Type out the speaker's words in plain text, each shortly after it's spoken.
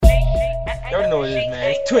know what it is,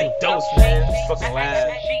 man. It's Twindos, man. It's fucking loud.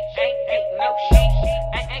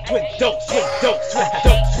 Twindos.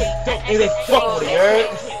 Ain't they fucking with it, you heard?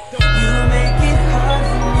 You make it hard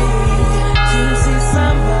for me to see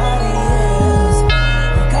somebody else.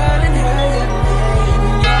 I'm calling her your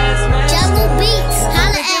name. Yes, man. Jungle Beats,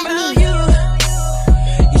 holla at me.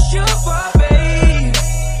 You sure for, babe.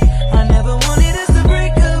 I never wanted us to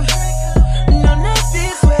break up. No, not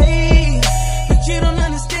this way. But you don't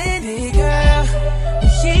understand it, girl.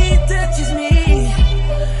 When she touches me,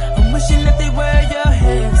 I'm wishing that they were your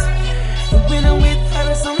hands. And when I'm with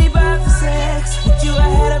her, it's only about the sex. With you, I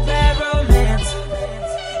had a bad romance.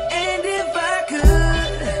 And if I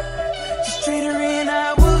could just trade her in,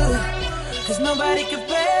 I would. 'Cause nobody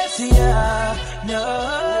compares to you. No,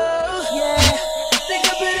 yeah. Think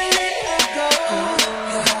I better let her go.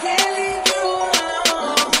 'Cause I can't leave you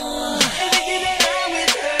alone. Everything that I'm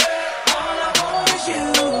with her, all I want is you.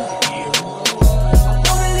 I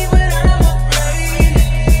wanna leave, but I'm afraid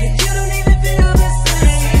that you don't even feel the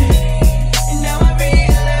same. And now I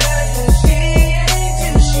realize that she ain't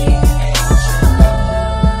you. She ain't you.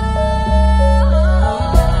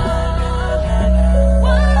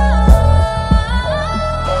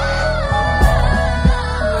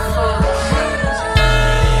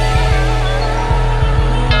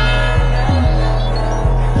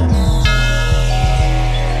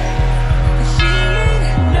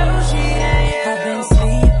 I've been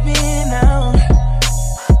sleeping on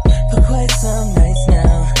for quite some nights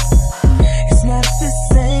now. It's not the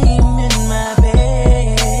same in my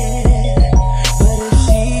bed. But if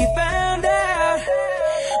she found out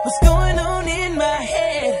what's going on in my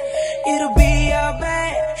head, it'll be